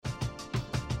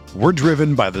We're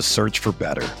driven by the search for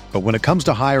better. But when it comes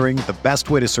to hiring, the best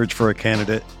way to search for a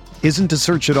candidate isn't to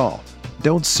search at all.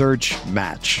 Don't search,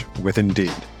 match with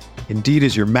Indeed. Indeed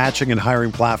is your matching and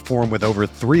hiring platform with over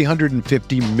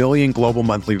 350 million global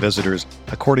monthly visitors,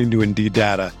 according to Indeed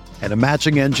data, and a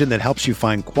matching engine that helps you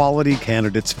find quality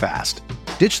candidates fast.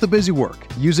 Ditch the busy work.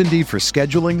 Use Indeed for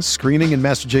scheduling, screening, and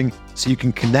messaging so you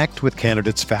can connect with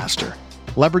candidates faster.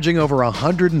 Leveraging over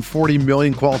 140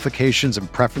 million qualifications and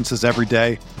preferences every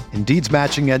day, Indeed's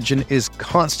matching engine is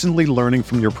constantly learning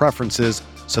from your preferences,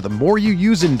 so the more you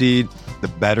use Indeed, the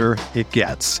better it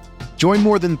gets. Join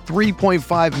more than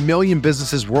 3.5 million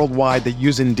businesses worldwide that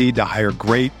use Indeed to hire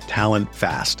great talent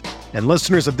fast. And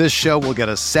listeners of this show will get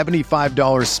a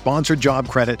 $75 sponsored job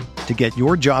credit to get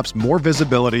your jobs more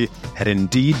visibility at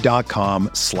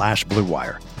Indeed.com/Blue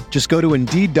Wire. Just go to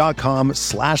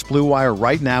Indeed.com/Blue Wire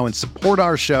right now and support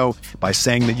our show by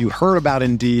saying that you heard about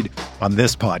Indeed on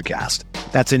this podcast.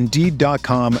 That's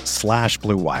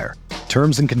Indeed.com/Blue Wire.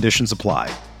 Terms and conditions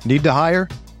apply. Need to hire?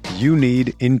 You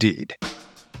need Indeed.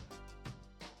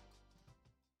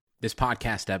 This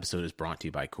podcast episode is brought to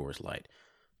you by Coors Light.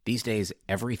 These days,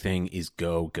 everything is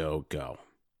go, go, go.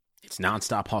 It's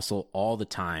nonstop hustle all the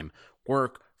time.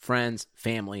 Work, friends,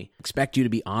 family. Expect you to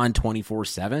be on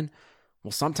 24/7?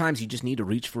 Well, sometimes you just need to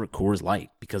reach for a Coors Light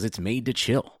because it's made to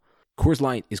chill. Coors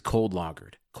Light is cold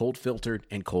lagered, cold filtered,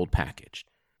 and cold packaged.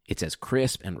 It's as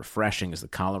crisp and refreshing as the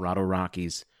Colorado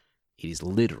Rockies. It is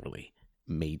literally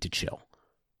made to chill.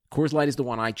 Coors Light is the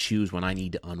one I choose when I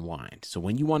need to unwind. So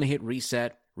when you want to hit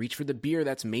reset, reach for the beer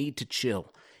that's made to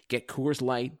chill. Get Coors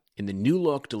Light in the new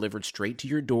look delivered straight to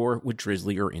your door with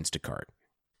Drizzly or Instacart.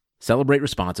 Celebrate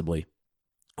responsibly.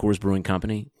 Coors Brewing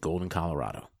Company, Golden,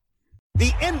 Colorado.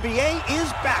 The NBA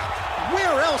is back.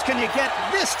 Where else can you get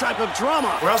this type of drama?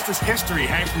 Where else does history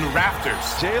hang from the rafters?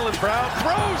 Jaylen Brown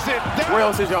throws it down. Where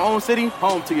else is your own city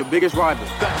home to your biggest rival?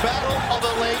 The Battle of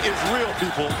LA is real,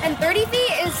 people. And 30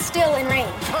 feet is still in range.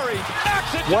 Curry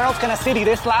knocks it. Where else can a city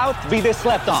this loud be this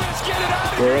slept on? Let's get it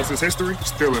out of Where here. else is history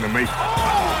still in the making?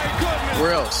 Oh, my goodness.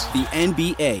 Where else? The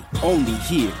NBA, only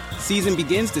here. Season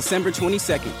begins December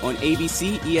 22nd on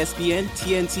ABC, ESPN,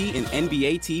 TNT, and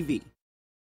NBA TV.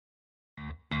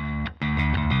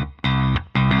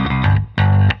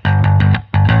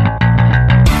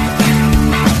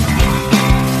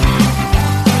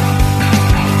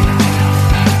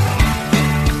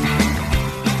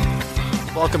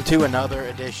 Welcome to another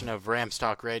edition of Rams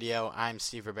Talk Radio. I'm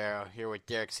Steve Ribeiro here with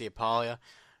Derek Ciapolia.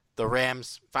 The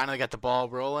Rams finally got the ball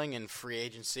rolling in free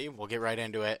agency. We'll get right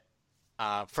into it.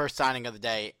 First signing of the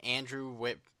day, Andrew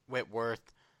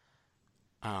Whitworth.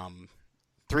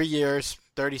 3 years,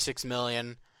 $36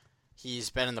 million. He's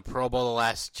been in the Pro Bowl the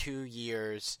last 2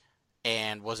 years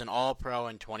and was an All-Pro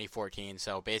in 2014.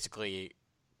 So basically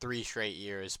 3 straight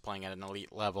years playing at an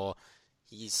elite level.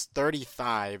 He's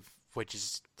 35, which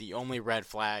is the only red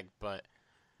flag, but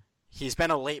he's been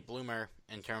a late bloomer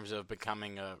in terms of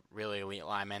becoming a really elite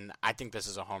lineman. I think this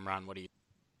is a home run. What do you?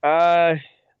 I'm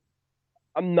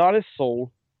not as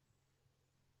sold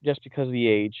just because of the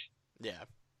age. Yeah.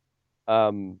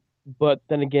 But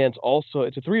then again,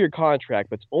 it's a 3-year contract,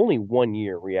 but it's only 1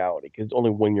 year in reality because it's only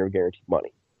 1 year guaranteed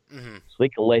money. Mm-hmm. So they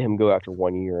can let him go after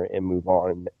 1 year and move on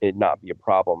and it not be a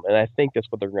problem. And I think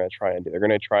that's what they're going to try and do. They're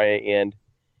going to try and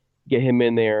get him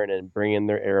in there and then bring in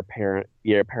their heir apparent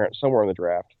somewhere in the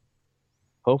draft,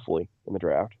 hopefully in the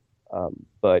draft.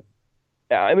 But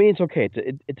I mean, it's okay.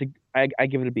 I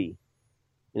give it a B.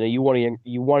 You know, you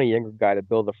want a younger guy to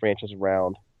build the franchise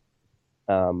around.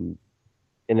 And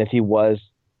if he was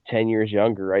 10 years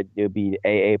younger, it would be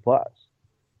AA plus.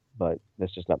 But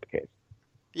that's just not the case.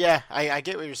 Yeah, I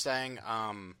get what you're saying.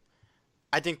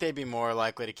 I think they'd be more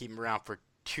likely to keep him around for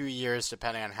 2 years,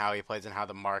 depending on how he plays and how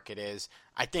the market is.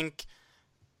 I think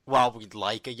while we'd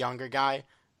like a younger guy,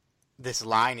 this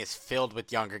line is filled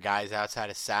with younger guys outside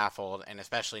of Saffold, and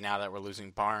especially now that we're losing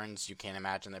Barnes, you can't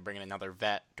imagine they're bringing another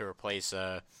vet to replace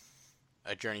a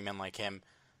journeyman like him.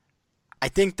 I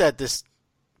think that this,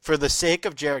 for the sake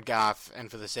of Jared Goff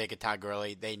and for the sake of Todd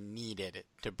Gurley, they needed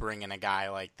to bring in a guy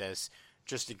like this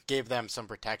just to give them some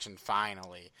protection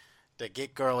finally, to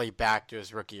get Gurley back to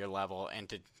his rookie year level and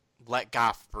to let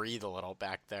Goff breathe a little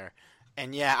back there.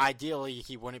 And yeah, ideally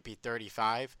he wouldn't be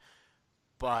 35,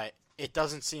 but it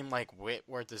doesn't seem like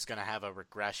Whitworth is going to have a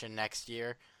regression next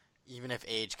year. Even if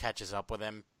age catches up with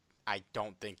him, I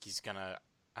don't think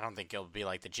he'll be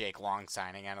like the Jake Long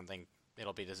signing. I don't think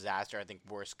it'll be a disaster. I think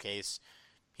worst case,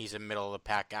 he's a middle of the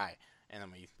pack guy, and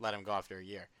then we let him go after a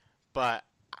year. But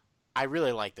I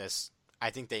really like this. I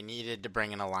think they needed to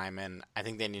bring in a lineman. I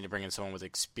think they need to bring in someone with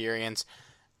experience.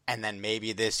 And then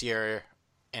maybe this year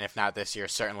And if not this year,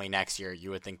 certainly next year,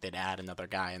 you would think they'd add another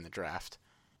guy in the draft.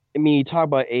 I mean, you talk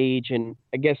about age, and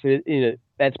I guess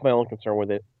that's my only concern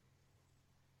with it.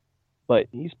 But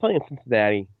he's playing in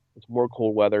Cincinnati. It's more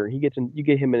cold weather. You get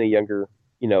him in a younger,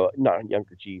 not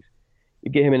younger, geez.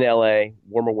 You get him in LA,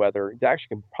 warmer weather. It's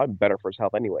actually probably better for his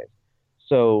health anyways.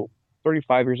 So,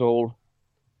 35 years old.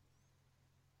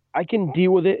 I can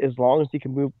deal with it as long as he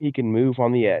can move. He can move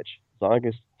on the edge. As long as I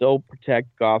can still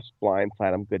protect Goff's blind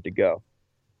side, I'm good to go.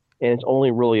 And it's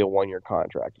only really a 1-year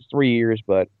contract. It's 3 years,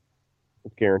 but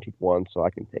it's guaranteed 1, so I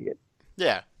can take it.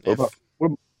 Yeah.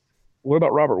 What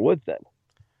about Robert Woods then?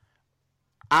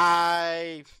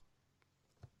 I'll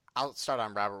start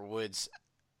on Robert Woods.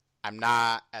 I'm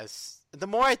not as... The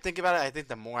more I think about it, I think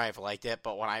the more I've liked it.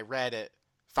 But when I read it,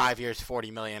 5 years,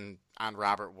 $40 million on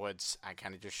Robert Woods, I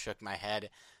kind of just shook my head.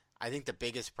 I think the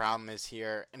biggest problem is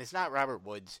here, and it's not Robert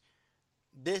Woods.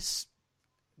 This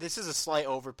is a slight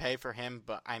overpay for him,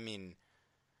 but I mean,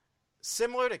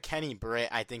 similar to Kenny Britt,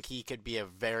 I think he could be a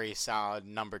very solid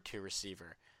number 2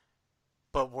 receiver.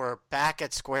 But we're back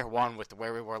at square one with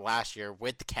where we were last year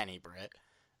with Kenny Britt,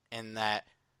 in that,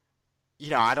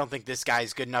 I don't think this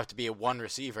guy's good enough to be a 1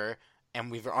 receiver, and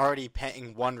we've already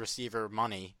paying 1 receiver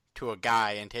money to a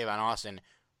guy in Tavon Austin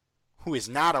who is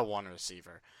not a 1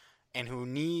 receiver and who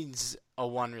needs a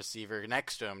 1 receiver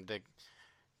next to him to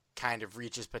kind of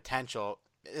reach his potential.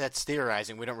 That's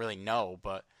theorizing. We don't really know,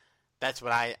 but that's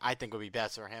what I think would be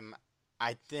best for him.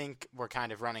 I think we're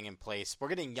kind of running in place. We're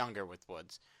getting younger with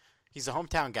Woods. He's a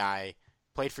hometown guy,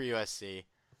 played for USC.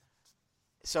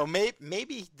 So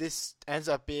maybe this ends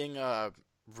up being a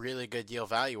really good deal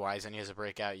value-wise and he has a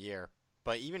breakout year.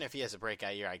 But even if he has a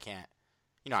breakout year, I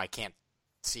can't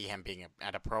see him being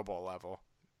at a Pro Bowl level.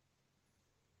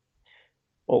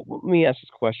 Well, let me ask this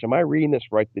question. Am I reading this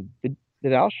right? Did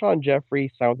Alshon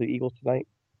Jeffrey sign with the Eagles tonight?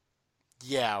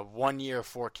 Yeah, 1 year,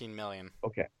 $14 million.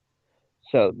 Okay.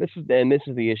 So this is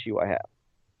the issue I have.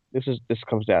 This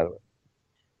comes down to it.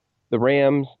 The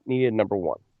Rams needed number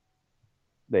 1.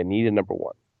 They needed number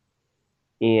 1.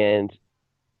 And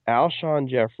Alshon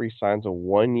Jeffrey signs a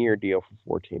 1-year deal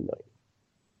for $14 million.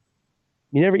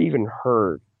 You never even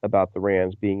heard about the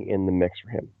Rams being in the mix for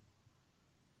him.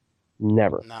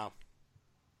 Never. No.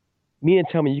 Me and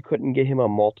tell me you couldn't get him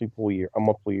on multiple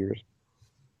years.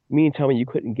 Me and tell me you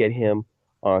couldn't get him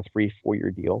on a 3-4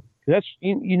 year deal. Because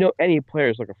that's any player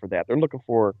is looking for that. They're looking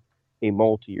for a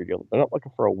multi-year deal. They're not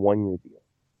looking for a 1-year deal.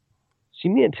 So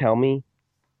you mean to tell me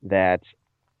that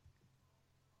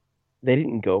they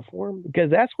didn't go for him? Because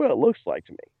that's what it looks like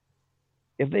to me.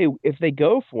 If they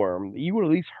go for him, you would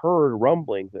at least heard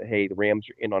rumblings that, hey, the Rams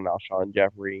are in on Alshon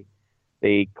Jeffrey.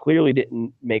 They clearly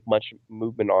didn't make much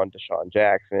movement on Deshaun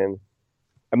Jackson.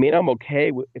 I mean, I'm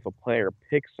okay if a player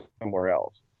picks somewhere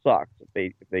else. It sucks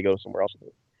if they go somewhere else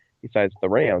besides the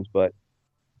Rams, but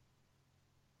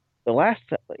the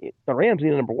Rams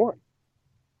need number 1.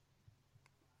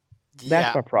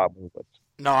 That's my problem with it.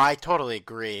 No, I totally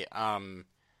agree.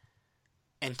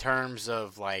 In terms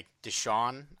of,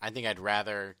 Deshaun, I think I'd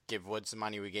rather give Woods the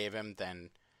money we gave him than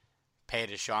pay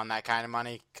Deshaun that kind of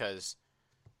money, because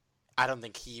I don't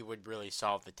think he would really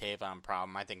solve the Tavon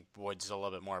problem. I think Woods is a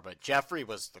little bit more, but Jeffrey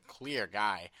was the clear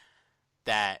guy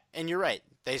and you're right,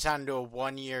 they signed to a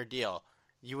 1-year deal.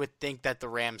 You would think that the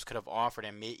Rams could have offered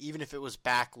him, even if it was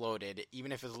backloaded,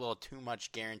 even if it was a little too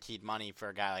much guaranteed money for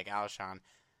a guy like Alshon.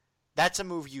 That's a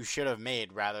move you should have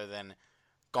made rather than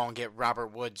go and get Robert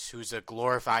Woods, who's a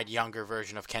glorified younger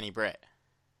version of Kenny Britt.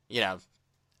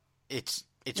 It's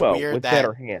weird with that...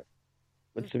 better hands.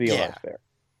 Let's be honest there.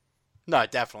 No,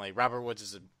 definitely. Robert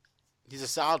Woods he's a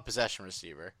solid possession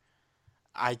receiver.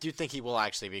 I do think he will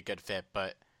actually be a good fit,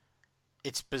 but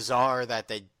it's bizarre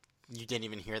that you didn't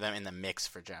even hear them in the mix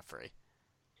for Jeffrey.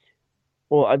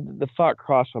 Well, the thought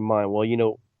crossed my mind.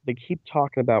 Well, they keep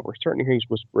talking about, we're starting to hear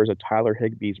whispers of Tyler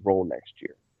Higbee's role next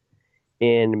year.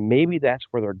 And maybe that's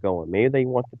where they're going. Maybe they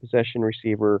want the possession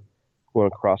receiver going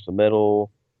across the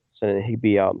middle, sending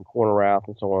Higbee out in the corner route,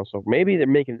 and so on and so forth. Maybe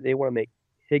they want to make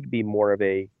Higbee more of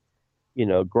a,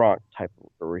 Gronk type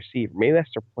of receiver. Maybe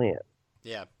that's their plan.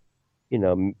 Yeah.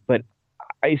 But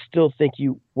I still think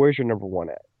where's your number 1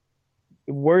 at?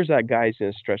 Where's that guy who's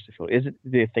going to stretch the field? Do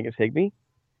they think it's Higbee?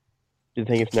 Do they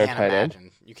think it's their tight end?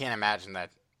 You can't imagine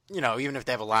that, even if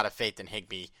they have a lot of faith in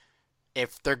Higbee,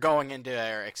 if they're going into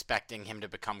there expecting him to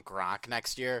become Gronk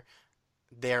next year,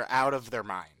 they're out of their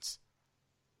minds.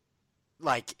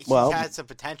 He has some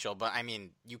potential, but I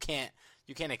mean, you can't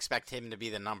expect him to be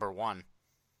the number 1.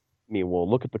 I mean, well,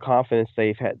 look at the confidence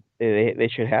they've had. They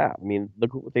should have. I mean,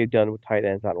 look at what they've done with tight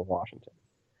ends out of Washington.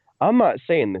 I'm not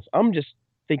saying this. I'm just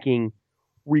thinking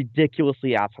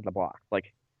ridiculously outside the box.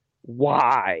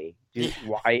 why? Dude,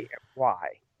 why?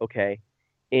 Okay.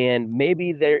 And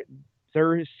maybe they're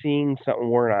seeing something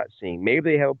we're not seeing.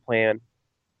 Maybe they have a plan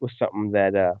with something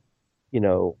that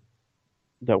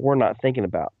that we're not thinking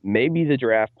about. Maybe the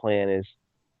draft plan is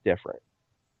different.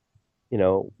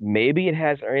 Maybe it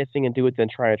has anything to do with them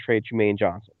trying to trade Jermaine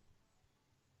Johnson.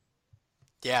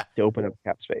 Yeah. To open up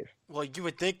cap space. Well, you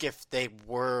would think if they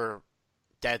were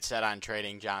dead set on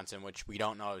trading Johnson, which we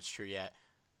don't know is true yet,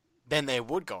 then they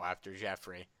would go after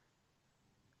Jeffrey.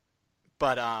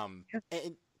 But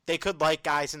they could like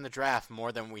guys in the draft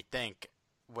more than we think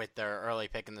with their early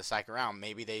pick in the second round.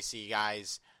 Maybe they see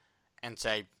guys and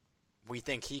say, we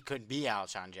think he could be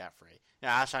Alshon Jeffrey.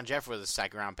 Now, Alshon Jeffrey was a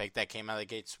second-round pick that came out of the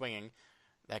gate swinging.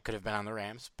 That could have been on the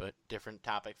Rams, but different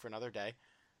topic for another day.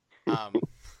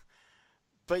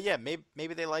 But yeah,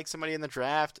 maybe they like somebody in the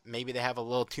draft. Maybe they have a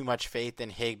little too much faith in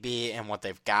Higbee and what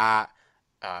they've got.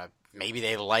 Maybe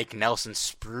they like Nelson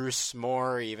Spruce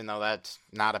more, even though that's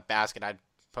not a basket I'd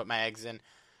put my eggs in.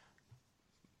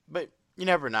 But you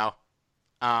never know.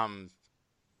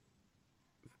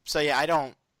 So yeah, I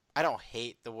don't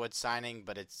hate the Woods signing,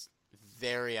 but it's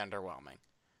very underwhelming.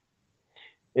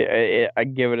 I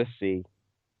give it a C.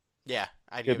 Yeah,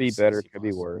 I could be better, could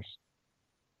be worse.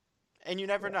 And you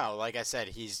never know. Like I said,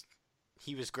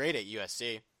 he was great at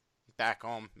USC. Back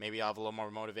home, maybe I'll have a little more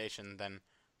motivation than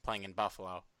playing in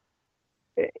Buffalo.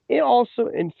 And also,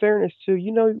 in fairness too,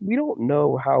 we don't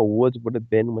know how Woods would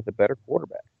have been with a better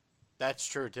quarterback. That's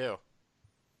true too.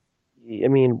 I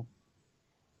mean,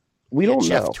 we don't know.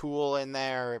 Jeff Toole in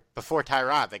there before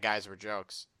Tyrod. The guys were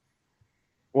jokes.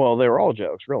 Well, they were all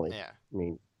jokes, really. Yeah. I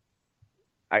mean,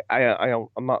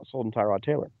 I'm not sold on Tyrod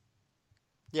Taylor.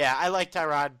 Yeah, I like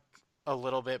Tyrod a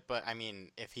little bit, but I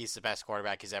mean, if he's the best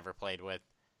quarterback he's ever played with,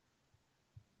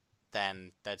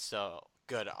 then that's still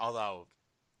good. Although,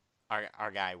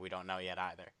 our guy, we don't know yet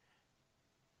either.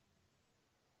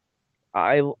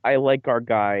 I like our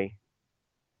guy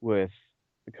with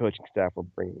the coaching staff we're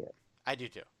bringing in. I do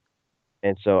too.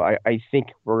 And so I think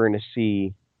we're going to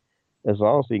see, as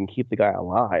long as we can keep the guy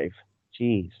alive,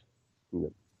 geez.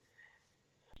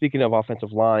 Speaking of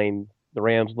offensive line, the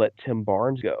Rams let Tim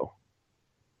Barnes go.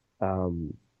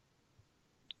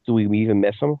 Do we even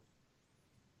miss him?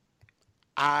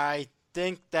 I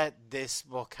think that this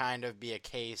will kind of be a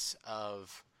case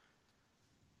of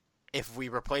if we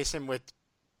replace him with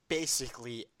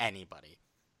basically anybody.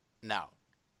 No.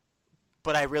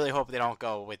 But I really hope they don't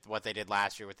go with what they did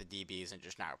last year with the DBs and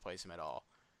just not replace him at all.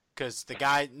 Because the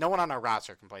guy, no one on our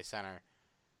roster can play center.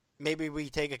 Maybe we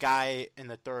take a guy in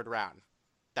the third round.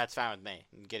 That's fine with me.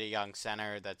 And get a young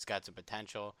center that's got some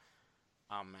potential.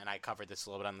 And I covered this a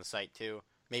little bit on the site too.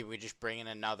 Maybe we just bring in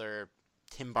another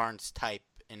Tim Barnes type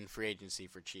in free agency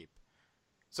for cheap.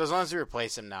 So as long as we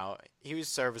replace him now, he was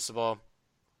serviceable.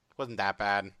 Wasn't that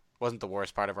bad. Wasn't the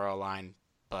worst part of our line,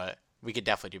 but we could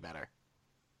definitely do better.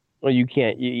 Well, you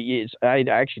can't. I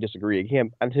actually disagree. It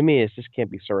can't. To me, it just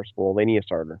can't be serviceable. They need a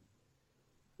starter.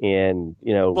 And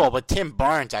Well, but Tim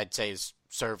Barnes, I'd say, is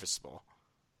serviceable.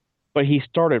 But he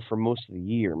started for most of the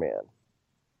year, man.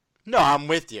 No, I'm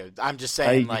with you. I'm just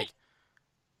saying,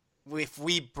 if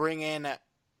we bring in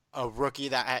a rookie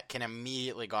that can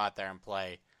immediately go out there and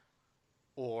play,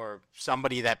 or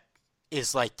somebody that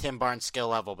is like Tim Barnes' skill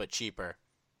level but cheaper,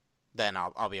 then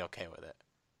I'll be okay with it.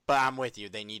 But I'm with you.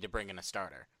 They need to bring in a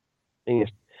starter.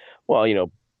 Well,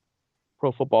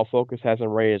 Pro Football Focus has him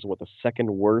rated as the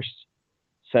second worst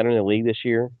center in the league this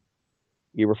year.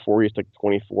 Year before, he was like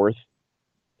 24th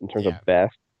in terms of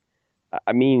best.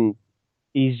 I mean,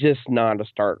 he's just not a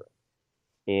starter.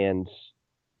 And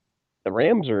the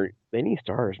Rams they need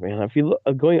starters, man. If you look,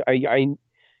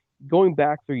 going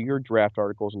back through your draft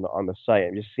articles on the site,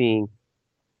 I'm just seeing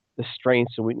the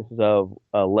strengths and weaknesses of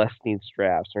Les Snead's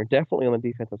drafts. They're definitely on the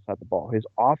defensive side of the ball. His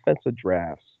offensive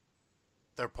drafts,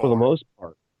 they're poor. For the most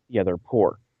part, they're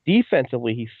poor.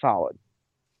 Defensively, he's solid.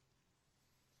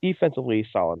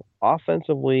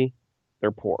 Offensively,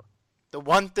 they're poor. The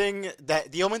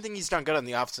only thing he's done good on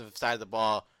the offensive side of the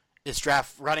ball is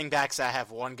draft running backs that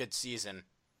have one good season.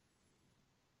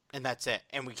 And that's it.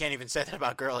 And we can't even say that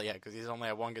about Gurley yet because he's only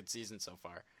had one good season so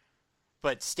far.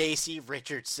 But Stacy,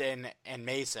 Richardson, and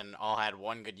Mason all had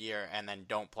one good year and then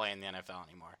don't play in the NFL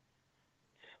anymore.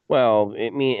 Well, I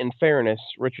mean, in fairness,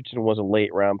 Richardson was a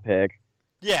late round pick.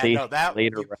 Yeah, Stacy, that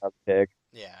later round pick.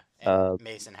 Yeah, and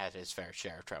Mason had his fair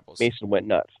share of troubles. Mason went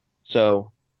nuts.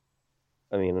 So,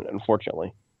 I mean,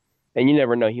 unfortunately, and you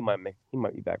never know. He might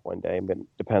be back one day, but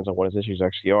it depends on what his issues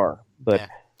actually are. But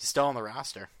he's still on the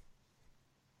roster.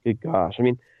 Good gosh, I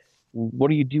mean, what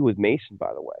do you do with Mason?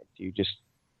 By the way, do you just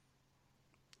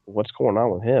what's going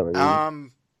on with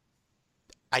him?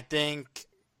 I think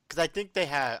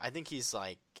he's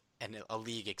like a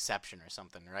league exception or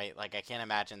something, right? Like, I can't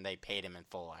imagine they paid him in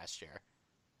full last year.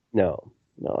 No,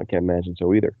 I can't imagine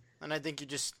so either. And I think you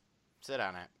just sit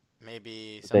on it.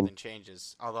 Maybe something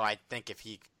changes. Although I think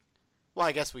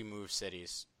I guess we move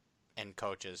cities and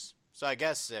coaches. So I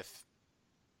guess if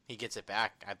he gets it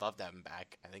back, I'd love to have him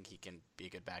back. I think he can be a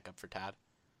good backup for Todd.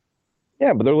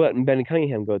 Yeah, but they're letting Benny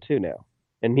Cunningham go too now,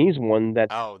 and he's one that.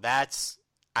 Oh,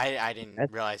 I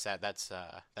didn't realize that. That's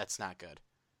not good.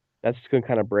 That's going to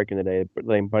kind of break in the day. But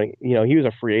he was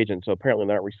a free agent, so apparently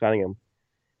they're not re-signing him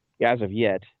as of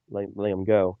yet. Letting him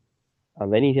go.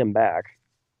 They need him back,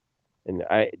 and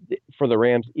for the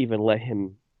Rams even let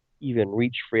him even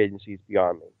reach free agency is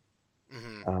beyond me.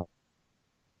 Mm-hmm.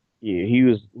 He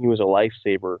was a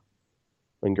lifesaver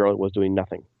when Gurley was doing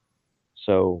nothing.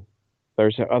 So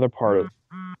there's the other part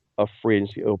of free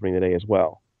agency opening today as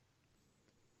well.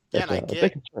 Yeah, and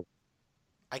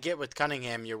I get with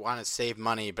Cunningham, you want to save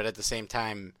money, but at the same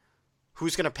time,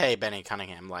 who's going to pay Benny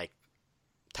Cunningham like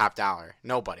top dollar?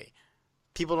 Nobody.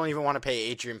 People don't even want to pay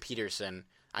Adrian Peterson.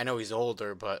 I know he's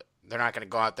older, but they're not going to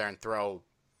go out there and throw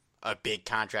a big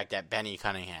contract at Benny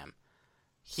Cunningham.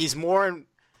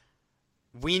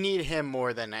 We need him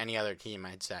more than any other team,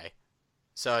 I'd say.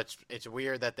 So it's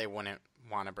weird that they wouldn't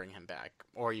want to bring him back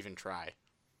or even try.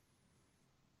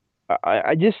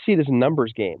 I just see this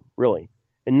numbers game, really,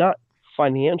 and not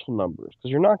financial numbers,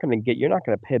 because you're not going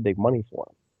to pay big money for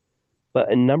him,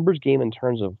 but a numbers game in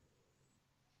terms of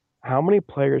how many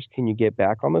players can you get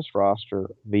back on this roster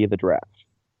via the draft.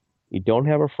 You don't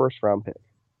have a first round pick.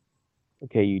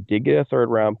 Okay, you did get a third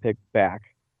round pick back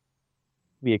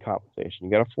via compensation.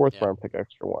 You got a fourth round pick,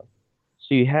 extra one.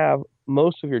 So you have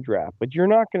most of your draft, but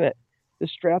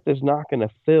this draft is not going to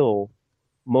fill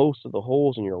most of the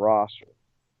holes in your roster.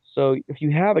 So if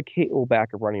you have a capable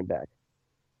backup running back,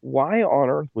 why on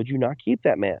earth would you not keep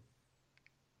that man?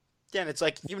 Yeah, and it's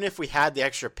like, even if we had the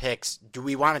extra picks, do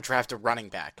we want to draft a running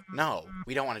back? No,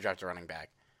 we don't want to draft a running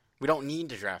back. We don't need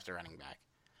to draft a running back.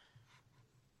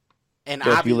 And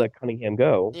so if you let Cunningham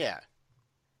go... Yeah.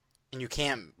 And you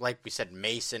can't, like we said,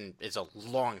 Mason is a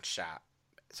long shot.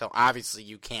 So obviously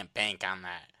you can't bank on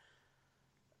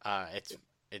that.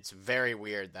 It's very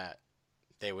weird that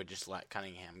they would just let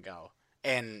Cunningham go.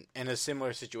 And in a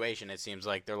similar situation, it seems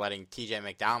like they're letting TJ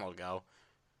McDonald go.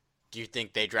 Do you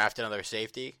think they draft another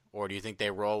safety, or do you think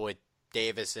they roll with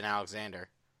Davis and Alexander?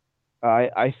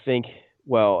 I think,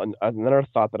 well, another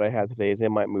thought that I had today is they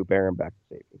might move Barron back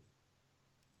to safety.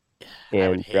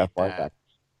 And draft linebackers.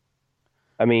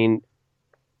 I mean,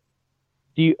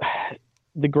 the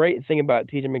great thing about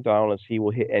TJ McDonald is he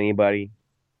will hit anybody,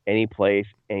 any place,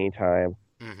 anytime.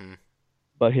 Mm-hmm.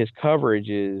 But his coverage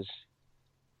is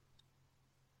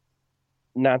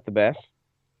not the best,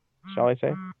 shall I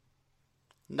say?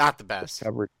 Not the best.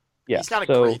 Coverage. Yeah. He's not a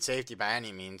great safety by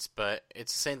any means, but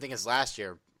it's the same thing as last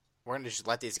year. We're going to just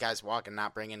let these guys walk and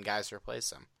not bring in guys to replace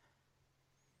them.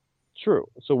 True.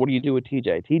 So what do you do with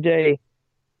TJ? TJ,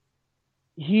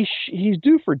 he's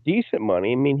due for decent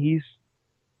money. I mean, he's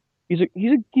a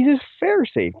fair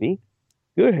safety,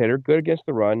 good hitter, good against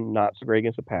the run, not so great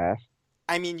against the pass.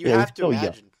 I mean, you have to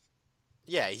imagine. Young.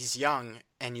 Yeah, he's young,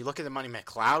 and you look at the money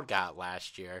McLeod got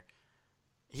last year.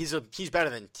 He's better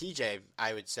than TJ,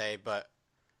 I would say, but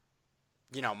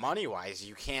money-wise,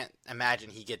 you can't imagine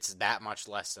he gets that much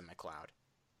less than McLeod.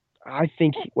 I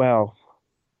think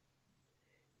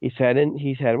he's had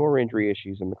more injury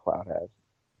issues than McLeod has.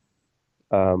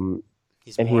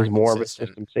 He's more of a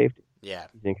system safety. Yeah.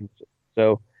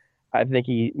 So I think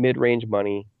mid-range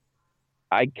money.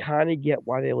 I kind of get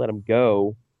why they let him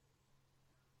go,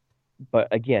 but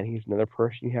again, he's another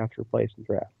person you have to replace in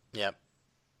draft. Yep.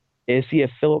 Is he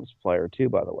a Phillips player too,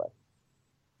 by the way?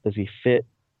 Does he fit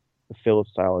the Phillips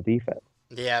style of defense?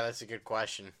 Yeah, that's a good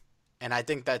question. And I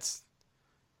think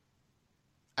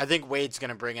Wade's going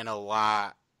to bring in a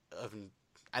lot of...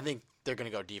 I think they're going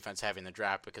to go defense heavy in the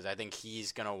draft because I think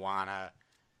he's going to want to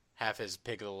have his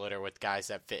pick of the litter with guys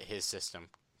that fit his system.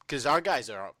 Because our guys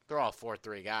they're all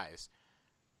 4-3 guys.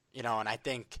 And I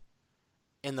think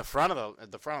in the front of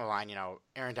the line,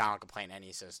 Aaron Donald can play in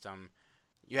any system.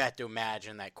 You have to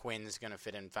imagine that Quinn's going to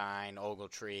fit in fine,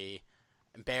 Ogletree.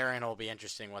 And Barron will be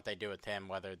interesting what they do with him,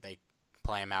 whether they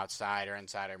play him outside or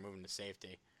inside or move him to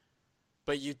safety.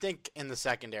 But you'd think in the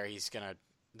secondary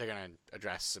they're going to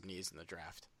address some needs in the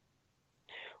draft.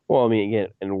 Well, I mean, again,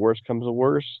 and worst comes to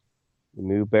worst, you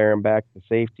move Barron back to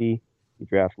safety, you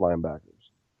draft linebackers.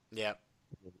 Yep.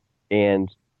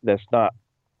 And that's not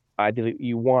ideally,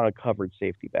 you want a covered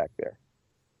safety back there.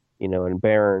 And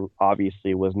Barron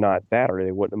obviously was not that, or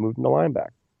they wouldn't have moved him to linebacker.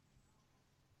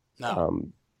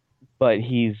 No. but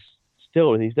he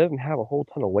doesn't have a whole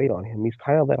ton of weight on him. He's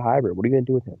kind of that hybrid. What are you going to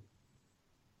do with him?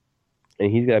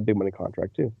 And he's got a big money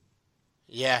contract too.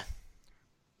 Yeah,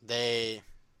 they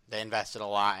invested a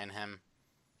lot in him,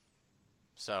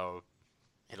 so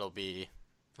it'll be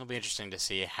interesting to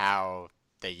see how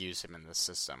they use him in this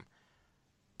system.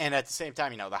 And at the same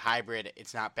time, the hybrid,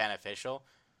 it's not beneficial,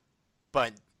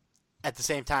 but at the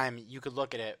same time, you could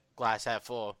look at it glass half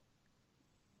full.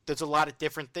 There's a lot of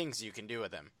different things you can do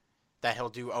with him that he'll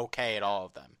do okay at all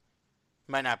of them.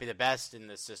 He might not be the best in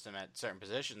this system at certain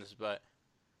positions, but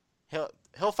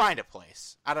he'll find a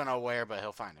place. I don't know where, but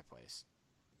he'll find a place.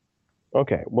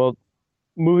 Okay, well,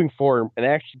 moving forward and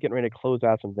actually getting ready to close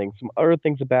out some things. Some other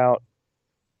things about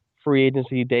free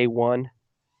agency day one.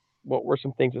 What were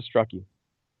some things that struck you?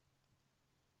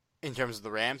 In terms of the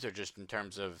Rams, or just in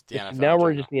terms of the NFL? Now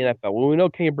we're just in the NFL. Well, we know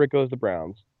Kenny Britt goes to the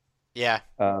Browns. Yeah.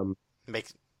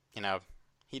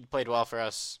 He played well for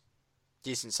us.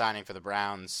 Decent signing for the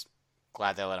Browns.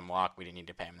 Glad they let him walk. We didn't need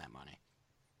to pay him that money.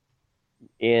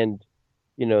 And,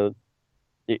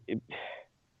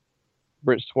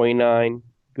 Britt's 29,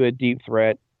 good deep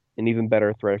threat, an even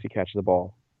better threat if he catches the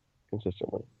ball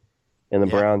consistently. And the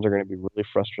Browns are going to be really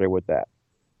frustrated with that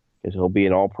because he'll be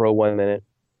an all-pro 1 minute,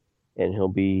 and he'll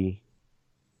be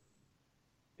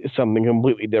something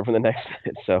completely different the next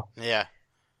minute. So, yeah,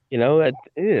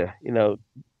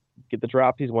 get the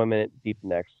drop. He's 1 minute deep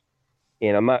next,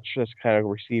 and I'm not sure that's the kind of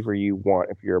receiver you want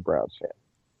if you're a Browns fan.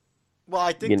 Well,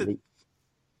 I think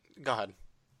go ahead. I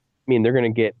mean, they're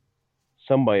going to get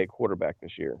somebody at quarterback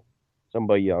this year,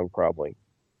 somebody young probably.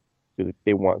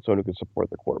 They want someone who can support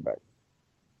the quarterback.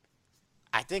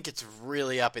 I think it's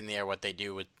really up in the air what they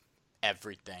do with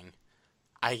everything.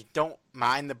 I don't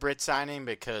mind the Britt signing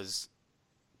because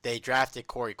they drafted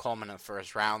Corey Coleman in the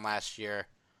first round last year.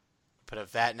 Put a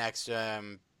vet next to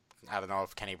him. I don't know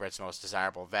if Kenny Britt's the most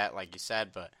desirable vet, like you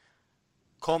said, but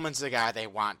Coleman's the guy they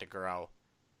want to grow.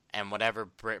 And whatever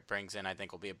Britt brings in, I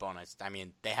think will be a bonus. I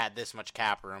mean, they had this much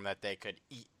cap room that they could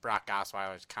eat Brock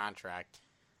Osweiler's contract,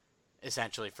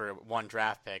 essentially, for one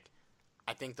draft pick.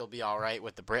 I think they'll be all right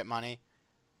with the Britt money.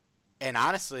 And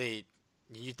honestly,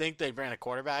 you think they bring a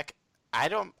quarterback? I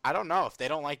don't know. If they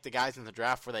don't like the guys in the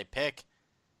draft where they pick,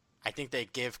 I think they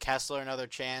give Kessler another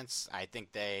chance. I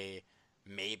think they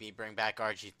maybe bring back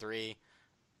RG3.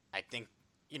 I think,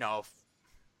 if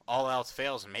all else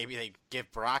fails, maybe they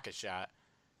give Brock a shot.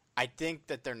 I think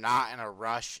that they're not in a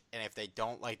rush, and if they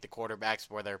don't like the quarterbacks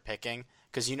where they're picking,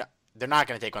 because they're not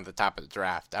going to take one at the top of the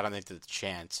draft. I don't think there's a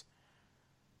chance.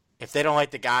 If they don't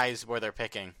like the guys where they're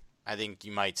picking, I think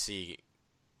you might see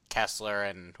Kessler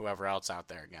and whoever else out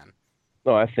there again.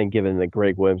 No, I think given that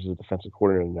Greg Williams is the defensive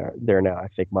coordinator there now, I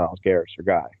think Myles Garrett's your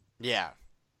guy. Yeah,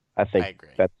 I agree.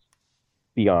 That's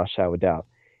beyond a shadow of a doubt.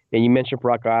 And you mentioned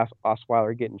Brock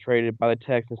Osweiler getting traded by the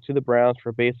Texans to the Browns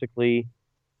for basically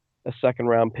a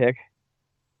second-round pick.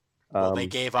 Well, they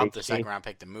gave up the second-round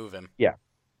pick to move him. Yeah.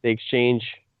 They exchanged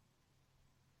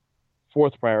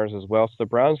fourth rounders as well. So the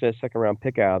Browns get a second-round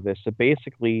pick out of this. So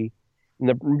basically,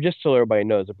 just so everybody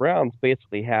knows, the Browns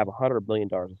basically have $100 million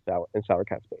in salary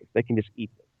cap space. They can just eat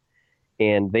this.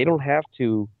 And they don't have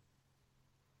to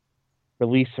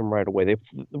release him right away. The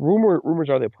rumors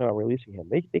are they plan on releasing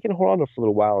him. They can hold on to him for a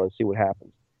little while and see what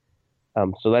happens.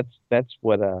 So that's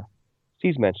what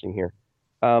Steve's mentioning here.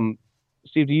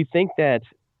 Steve, do you think that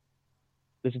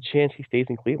there's a chance he stays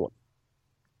in Cleveland?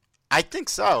 I think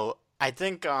so. I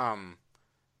think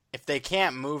if they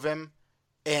can't move him,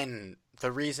 and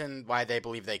the reason why they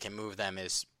believe they can move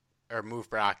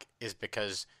Brock is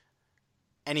because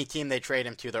any team they trade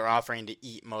him to, they're offering to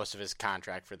eat most of his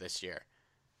contract for this year.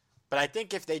 But I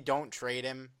think if they don't trade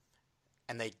him,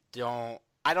 and I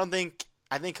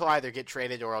think he'll either get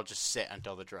traded or he'll just sit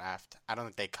until the draft. I don't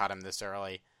think they cut him this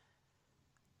early,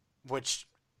 which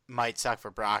might suck for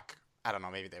Brock. I don't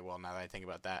know. Maybe they will now that I think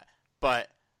about that. But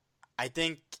I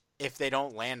think if they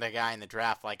don't land a guy in the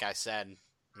draft, like I said,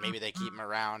 maybe they keep him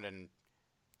around and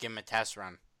give him a test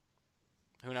run.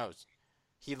 Who knows?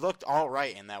 He looked all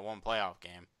right in that one playoff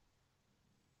game.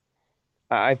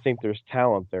 I think there's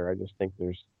talent there. I just think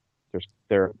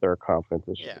they're confident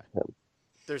this year.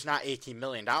 There's not $18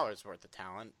 million worth of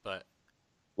talent, but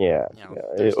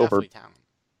there's definitely talent.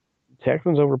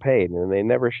 Texans overpaid, and they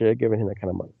never should have given him that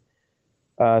kind of money.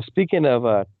 Speaking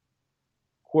of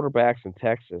quarterbacks in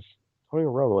Texas, Tony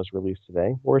Romo was released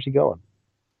today. Where is he going?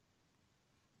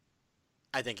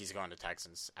 I think he's going to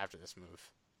Texans after this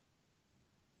move.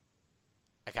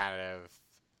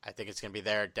 I think it's going to be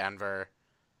there at Denver.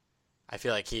 I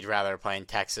feel like he'd rather play in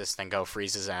Texas than go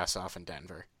freeze his ass off in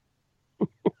Denver.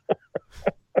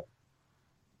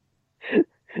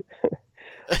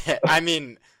 I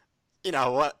mean, you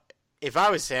know what? If I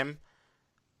was him,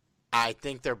 I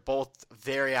think they're both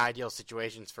very ideal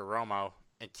situations for Romo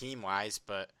and team-wise,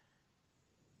 but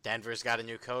Denver's got a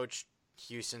new coach.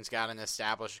 Houston's got an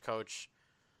established coach.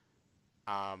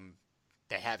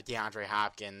 They have DeAndre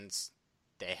Hopkins.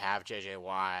 They have J.J.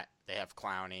 Watt. They have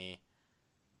Clowney.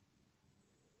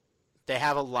 They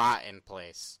have a lot in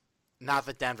place. Not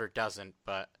that Denver doesn't,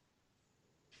 but...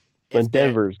 But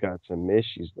Denver's got some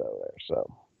issues, though, there,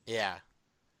 so... Yeah.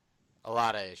 A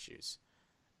lot of issues.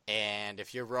 And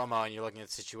if you're Romo and you're looking at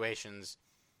situations,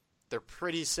 they're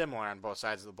pretty similar on both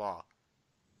sides of the ball.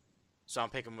 So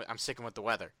I'm sticking with the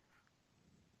weather.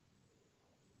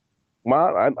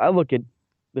 Well, I look at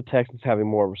the Texans having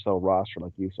more of a solid roster,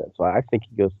 like you said. So I think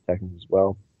he goes to Texans as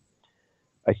well.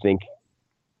 I think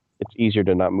it's easier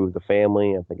to not move the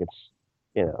family. I think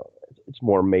it's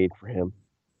more made for him.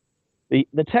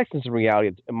 The Texans, in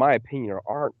reality, in my opinion,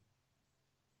 aren't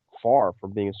far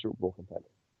from being a Super Bowl contender.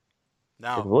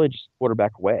 No. They're really just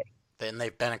quarterback away. Then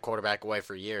they've been a quarterback away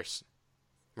for years.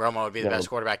 Romo would be the best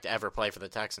quarterback to ever play for the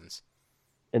Texans.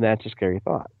 And that's a scary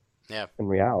thought. Yeah. In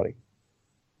reality.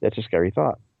 That's a scary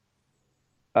thought.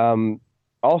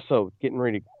 Also, getting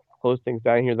ready to close things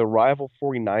down here, the rival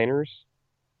 49ers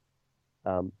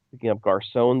picking up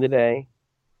Garcon today.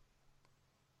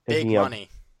 Big money.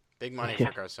 Big money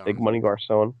for Garcon. Big money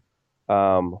Garcon.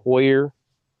 Hoyer,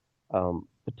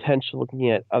 potential looking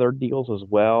at other deals as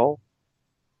well.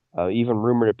 Even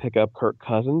rumored to pick up Kirk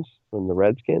Cousins from the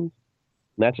Redskins.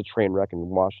 And that's a train wreck in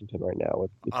Washington right now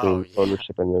between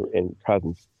ownership and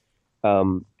Cousins.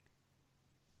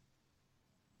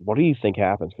 What do you think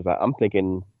happens? Because I'm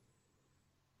thinking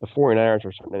the 49ers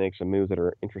are starting to make some moves that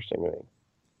are interesting to me.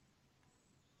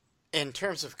 In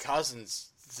terms of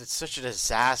Cousins, it's such a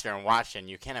disaster in Washington.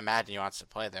 You can't imagine he wants to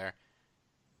play there.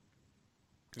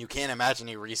 You can't imagine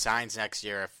he re-signs next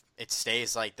year if it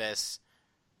stays like this.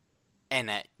 And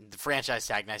that the franchise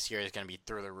tag next year is going to be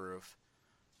through the roof.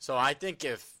 So I think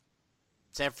if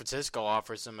San Francisco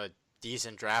offers him a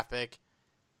decent draft pick,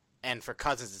 and for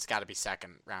Cousins it's got to be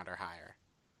second round or higher.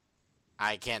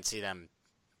 I can't see them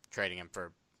trading him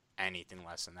for anything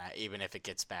less than that, even if it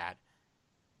gets bad.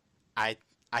 I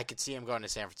could see him going to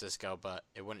San Francisco, but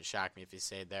it wouldn't shock me if he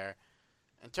stayed there.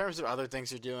 In terms of other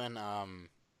things they're doing,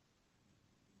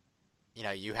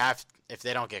 if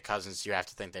they don't get Cousins, you have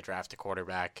to think they draft a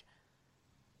quarterback.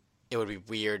 It would be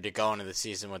weird to go into the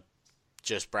season with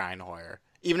just Brian Hoyer.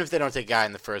 Even if they don't take a guy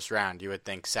in the first round, you would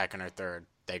think second or third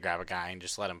they grab a guy and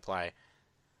just let him play.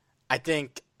 I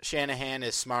think Shanahan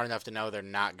is smart enough to know they're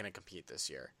not going to compete this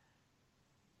year.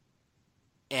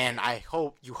 And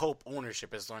you hope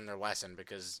ownership has learned their lesson,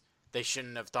 because they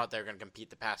shouldn't have thought they were going to compete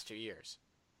the past 2 years.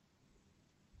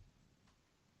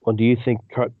 Well, do you think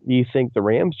the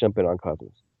Rams jump in on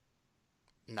Cousins?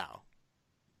 No.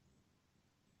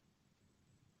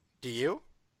 Do you?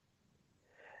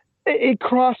 It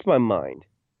crossed my mind.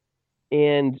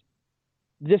 And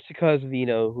just because of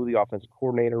who the offensive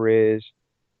coordinator is,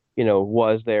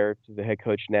 was there to the head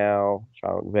coach now,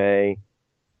 Sean McVay,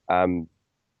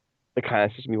 the kind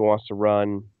of system he wants to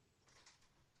run,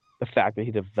 the fact that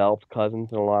he developed Cousins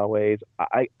in a lot of ways,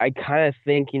 I kind of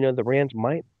think, the Rams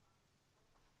might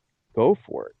go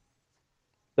for it.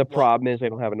 The problem is they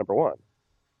don't have a number one.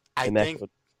 That's what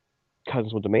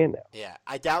Cousins will demand now. Yeah,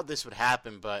 I doubt this would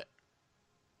happen, but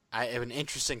an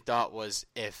interesting thought was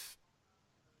if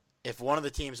one of the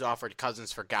teams offered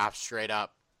Cousins for Goff straight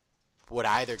up, would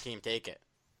either team take it?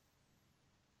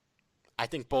 I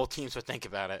think both teams would think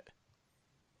about it.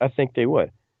 I think they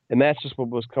would. And that's just what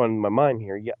was coming to my mind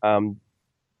here.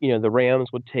 The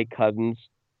Rams would take Cousins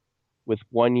with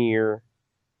 1 year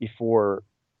before,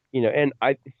 and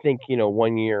I think,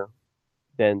 1 year,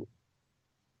 then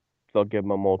they'll give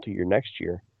him a multi-year next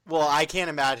year. Well, I can't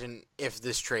imagine if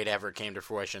this trade ever came to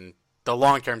fruition, the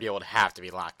long-term deal would have to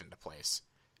be locked into place.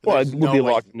 Well, it would be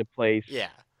locked into place. Yeah.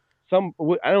 I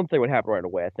don't think it would happen right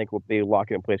away. I think it would be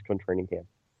locked in place come training camp.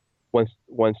 Once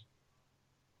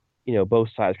both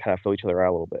sides kind of fill each other out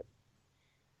a little bit.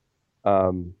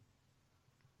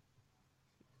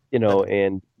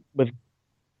 And with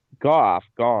Goff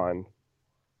gone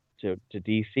to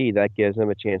DC, that gives them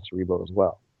a chance to rebuild as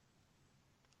well.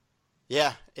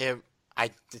 Yeah,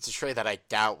 it's a trade that I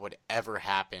doubt would ever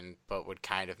happen, but would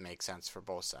kind of make sense for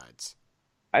both sides.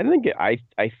 I think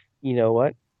you know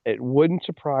what? It wouldn't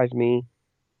surprise me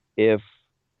if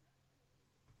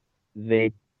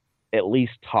they at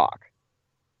least talk.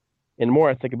 And the more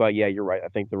I think about, you're right. I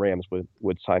think the Rams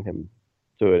would sign him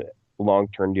to a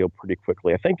long-term deal pretty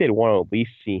quickly. I think they'd want to at least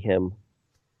see him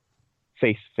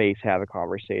face-to-face, have a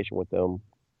conversation with them,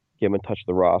 get him in touch with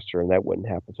the roster, and that wouldn't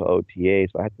happen until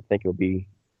OTAs. So I have to think it would be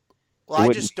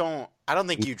Well, I don't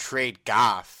think you trade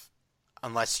Goff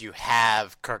unless you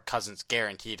have Kirk Cousins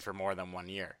guaranteed for more than 1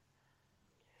 year.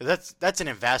 That's an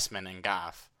investment in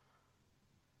Goff.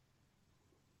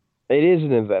 It is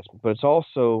an investment, but it's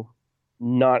also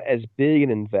not as big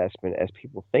an investment as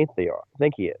people think he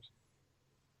is.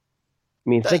 I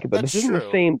mean, think about it. This isn't the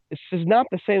same. This is not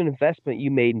the same investment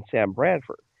you made in Sam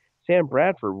Bradford. Sam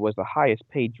Bradford was the highest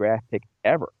paid draft pick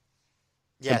ever.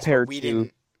 Yes, compared we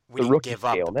to didn't give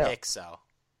up the picks, though.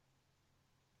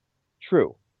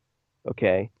 True.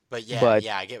 Okay. But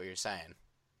I get what you're saying.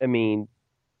 I mean,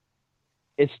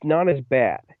 it's not as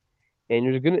bad,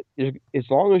 and as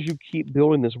long as you keep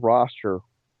building this roster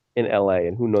in LA,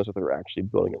 and who knows if they're actually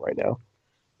building it right now,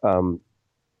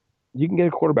 you can get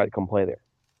a quarterback to come play there.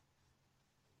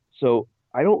 So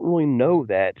I don't really know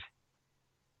that.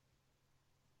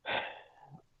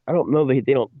 I don't know that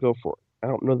they don't go for it. I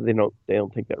don't know that they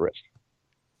don't take that risk.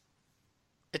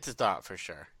 It's a thought for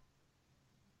sure.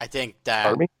 I think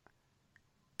that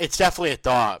it's definitely a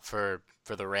thought for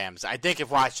the Rams. I think if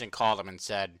Washington called them and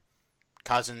said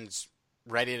Cousins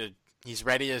he's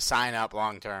ready to sign up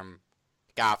long term,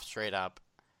 Goff straight up,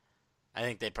 I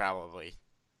think they'd probably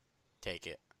take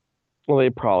it. Well, they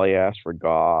probably asked for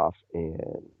Goff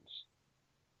and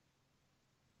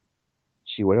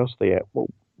what else what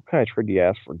kind of trade do you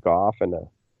ask for Goff and a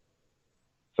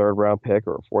 3rd round pick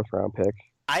or a 4th round pick?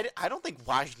 I don't think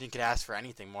Washington could ask for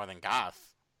anything more than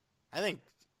Goff. I think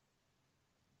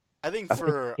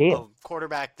for a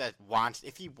quarterback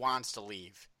if he wants to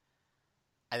leave,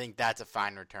 I think that's a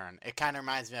fine return. It kind of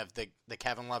reminds me of the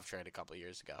Kevin Love trade a couple of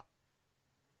years ago.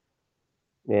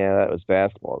 Yeah, that was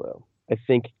basketball though. I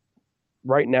think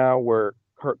right now where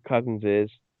Kirk Cousins is,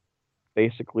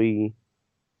 basically,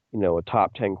 a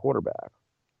top 10 quarterback.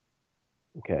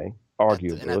 Okay,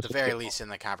 arguably. And at the very least in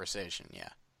the conversation, yeah.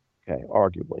 Okay,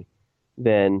 arguably.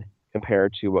 Then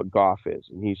compared to what Goff is,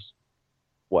 and he's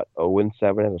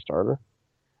 0-7 as a starter.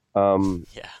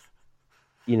 Yeah.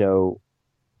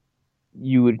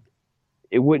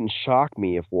 It wouldn't shock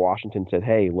me if Washington said,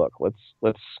 "Hey, look,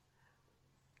 let's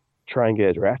try and get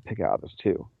a draft pick out of this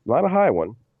too. Not a high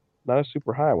one, not a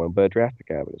super high one, but a draft pick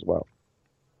out of it as well."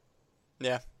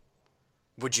 Yeah.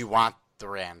 Would you want the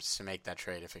Rams to make that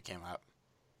trade if it came up?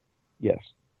 Yes.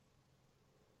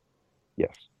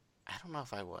 Yes. I don't know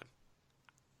if I would.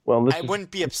 Well, I wouldn't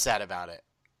be upset about it,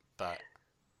 but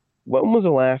when was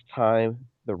the last time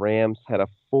the Rams had a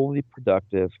fully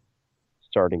productive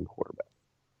starting quarterback?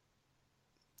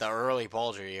 The early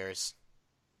Bulger years.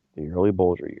 The early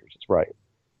Bulger years. That's right.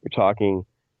 You're talking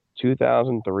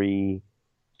 2003,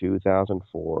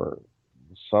 2004,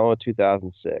 some of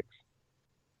 2006.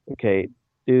 Okay,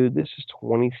 dude, this is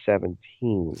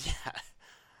 2017. Yeah.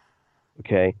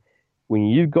 Okay, when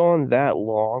you've gone that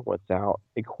long without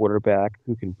a quarterback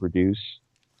who can produce,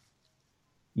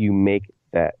 you make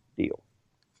that deal.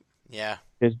 Yeah.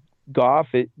 Because Goff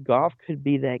could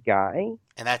be that guy.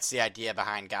 And that's the idea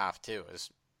behind Goff, too, is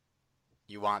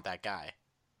you want that guy.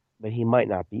 But he might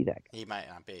not be that guy. He might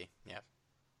not be, yeah.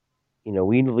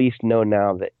 We at least know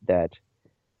now that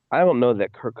I don't know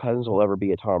that Kirk Cousins will ever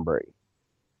be a Tom Brady.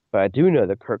 But I do know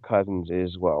that Kirk Cousins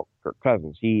is, Kirk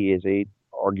Cousins. He is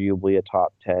arguably a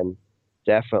top 10,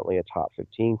 definitely a top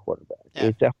 15 quarterback. Yeah.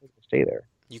 He's definitely going to stay there.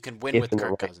 You can win with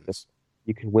Kirk Cousins.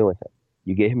 You can win with him.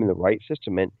 You get him in the right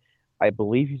system, and I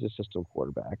believe he's a system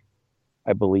quarterback.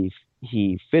 I believe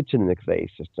he fits in the McVay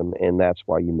system, and that's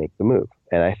why you make the move.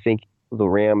 And I think the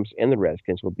Rams and the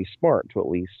Redskins would be smart to at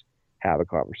least have a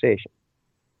conversation.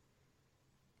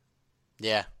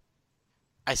 Yeah.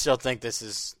 I still think this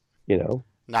is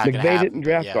not McVay happen, didn't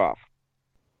draft Goff.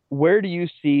 Where do you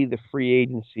see the free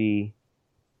agency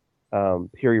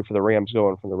period for the Rams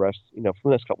going from the rest, for the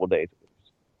next couple of days?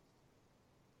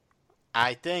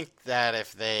 I think that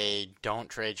if they don't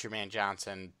trade Trumaine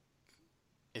Johnson,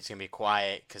 it's going to be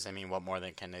quiet because, what more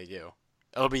can they do?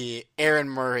 It'll be Aaron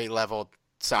Murray level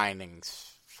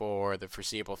signings for the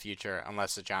foreseeable future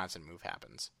unless the Johnson move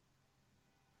happens.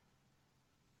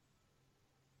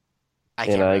 I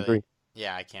agree.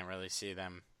 Yeah, I can't really see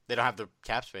them. They don't have the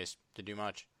cap space to do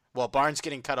much. Well, Barnes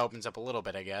getting cut opens up a little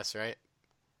bit, I guess, right?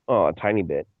 Oh, a tiny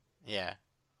bit. Yeah.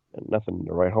 Nothing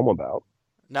to write home about.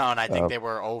 No, and I think they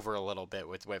were over a little bit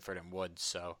with Whitford and Woods,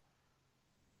 so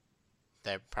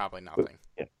they're probably nothing.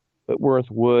 But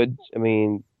Worth, Woods,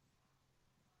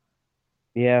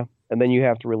 yeah. And then you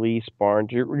have to release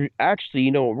Barnes.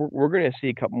 Actually, we're going to see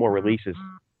a couple more releases.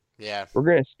 Yeah. We're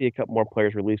going to see a couple more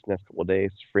players released in the next couple of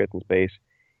days, free up some space.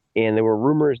 And there were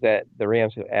rumors that the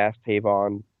Rams have asked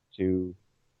Tavon to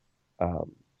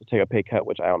take a pay cut,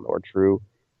 which I don't know are true.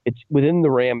 It's within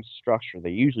the Rams structure.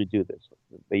 They usually do this.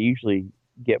 They usually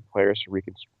get players to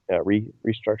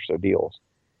restructure their deals.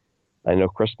 I know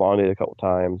Chris Long did a couple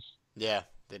times. Yeah,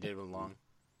 they did with Long.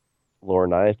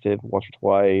 Laurinaitis did once or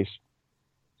twice.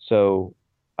 So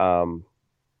I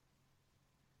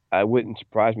wouldn't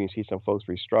surprise me to see some folks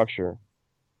restructure,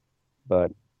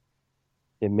 but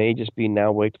it may just be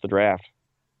now wait to the draft.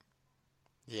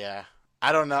 Yeah.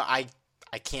 I don't know. I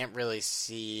can't really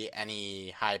see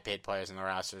any high-paid players in the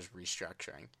rosters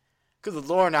restructuring. Because with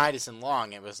Laurinaitis and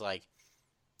Long, it was like,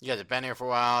 you guys have been here for a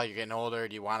while, you're getting older,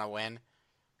 do you want to win?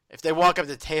 If they walk up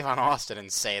to Tavon Austin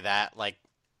and say that, like,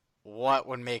 what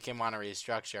would make him want to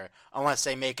restructure? Unless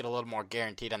they make it a little more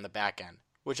guaranteed on the back end,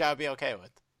 which I would be okay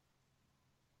with.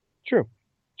 True.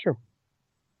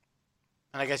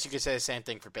 And I guess you could say the same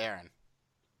thing for Barron.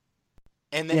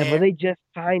 But they just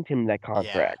signed him that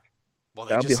contract. Yeah. Well,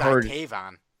 they just signed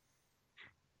Tavon.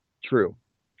 True.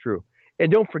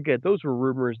 And don't forget, those were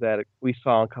rumors that we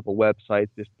saw on a couple websites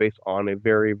just based on a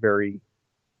very, very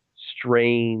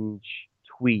strange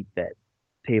tweet that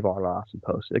Tavon Austin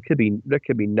posted. There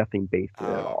could be nothing based in it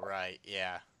at all. Right,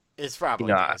 yeah. It's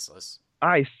probably baseless.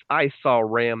 I saw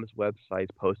Rams websites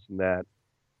posting that.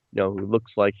 It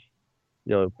looks like,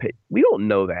 we don't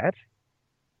know that.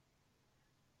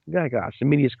 Gosh, the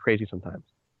media's crazy sometimes.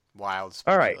 Wild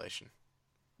speculation.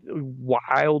 All right.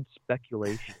 Wild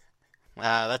speculation.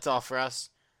 That's all for us.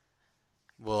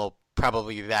 We'll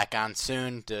probably be back on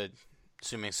soon,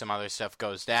 assuming some other stuff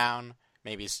goes down.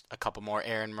 Maybe a couple more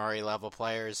Aaron Murray level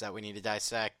players that we need to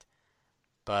dissect.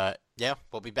 But, yeah,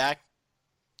 we'll be back.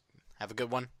 Have a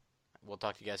good one. We'll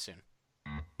talk to you guys soon.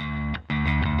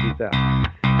 Peace out.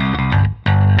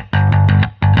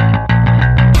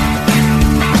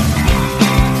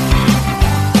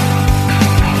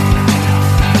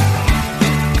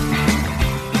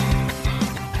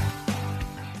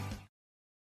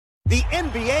 The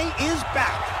NBA is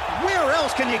back. Where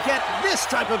else can you get this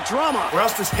type of drama? Where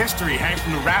else does history hang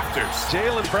from the rafters?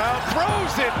 Jaylen Brown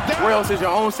throws it down. Where else is your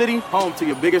own city home to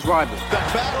your biggest rival? The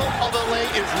battle of LA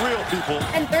is real, people.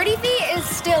 And 30 feet is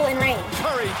still in range.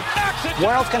 Curry knocks it.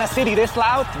 Where else can a city this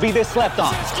loud be this slept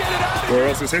on? Let's get it out of Where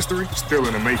else is history still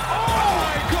in the making? Oh,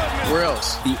 my goodness. Where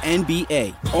else? The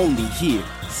NBA, only here.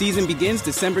 Season begins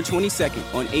December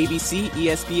 22nd on ABC,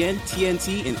 ESPN,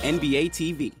 TNT, and NBA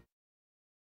TV.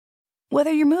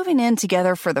 Whether you're moving in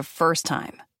together for the first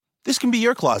time, this can be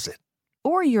your closet,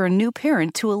 or you're a new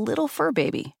parent to a little fur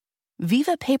baby,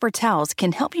 Viva paper towels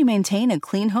can help you maintain a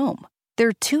clean home.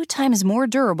 They're 2 times more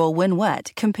durable when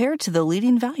wet compared to the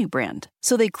leading value brand,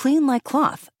 so they clean like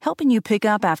cloth, helping you pick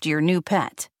up after your new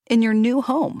pet in your new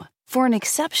home. For an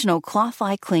exceptional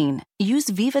cloth-like clean, use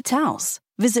Viva towels.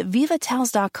 Visit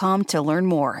vivatowels.com to learn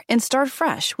more and start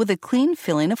fresh with a clean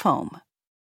feeling of home.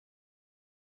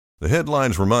 The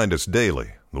headlines remind us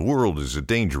daily, the world is a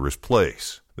dangerous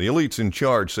place. The elites in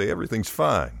charge say everything's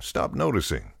fine, stop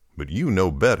noticing. But you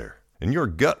know better. And your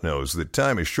gut knows that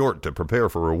time is short to prepare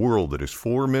for a world that is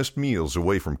 4 missed meals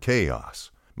away from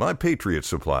chaos. My Patriot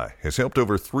Supply has helped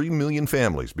over 3 million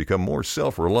families become more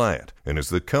self-reliant and is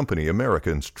the company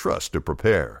Americans trust to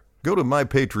prepare. Go to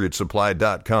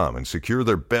MyPatriotSupply.com and secure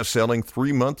their best-selling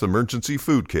 3-month emergency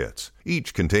food kits.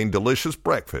 Each contain delicious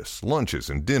breakfasts,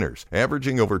 lunches, and dinners,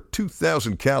 averaging over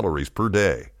 2,000 calories per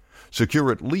day.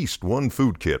 Secure at least 1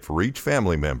 food kit for each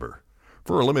family member.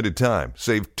 For a limited time,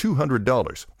 save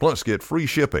 $200, plus get free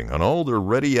shipping on all their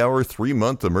Ready Hour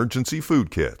 3-month emergency food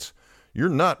kits. You're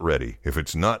not ready if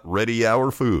it's not Ready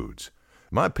Hour Foods.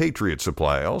 My Patriot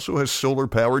Supply also has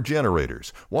solar-powered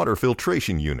generators, water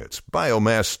filtration units,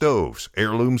 biomass stoves,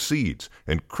 heirloom seeds,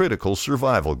 and critical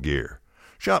survival gear.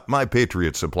 Shop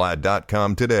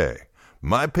MyPatriotSupply.com today.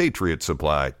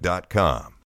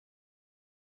 MyPatriotSupply.com.